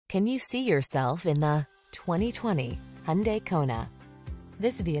Can you see yourself in the 2020 Hyundai Kona?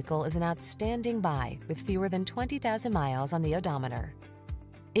 This vehicle is an outstanding buy with fewer than 20,000 miles on the odometer.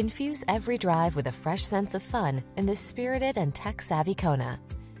 Infuse every drive with a fresh sense of fun in this spirited and tech-savvy Kona.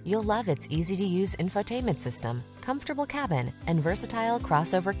 You'll love its easy-to-use infotainment system, comfortable cabin, and versatile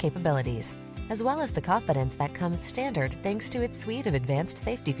crossover capabilities, as well as the confidence that comes standard thanks to its suite of advanced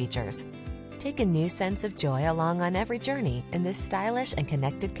safety features. Take a new sense of joy along on every journey in this stylish and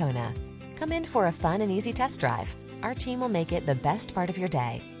connected Kona. Come in for a fun and easy test drive. Our team will make it the best part of your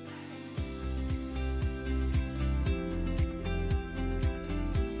day.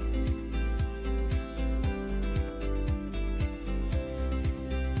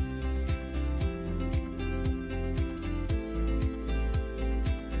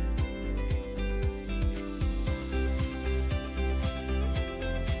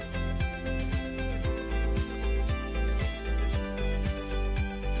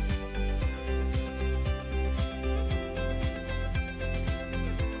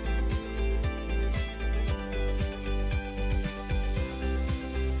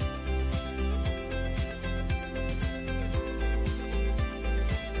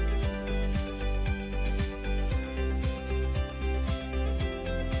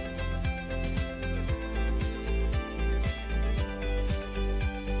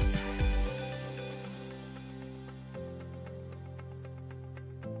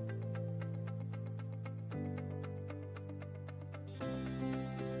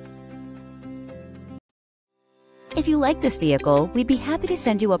 If you like this vehicle, we'd be happy to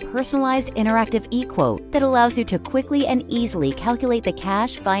send you a personalized interactive e-quote that allows you to quickly and easily calculate the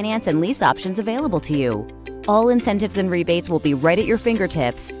cash, finance, and lease options available to you. All incentives and rebates will be right at your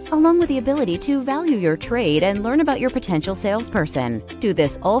fingertips, along with the ability to value your trade and learn about your potential salesperson. Do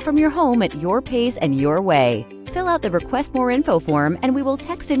this all from your home at your pace and your way. Fill out the Request More Info form and we will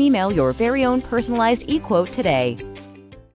text and email your very own personalized e-quote today.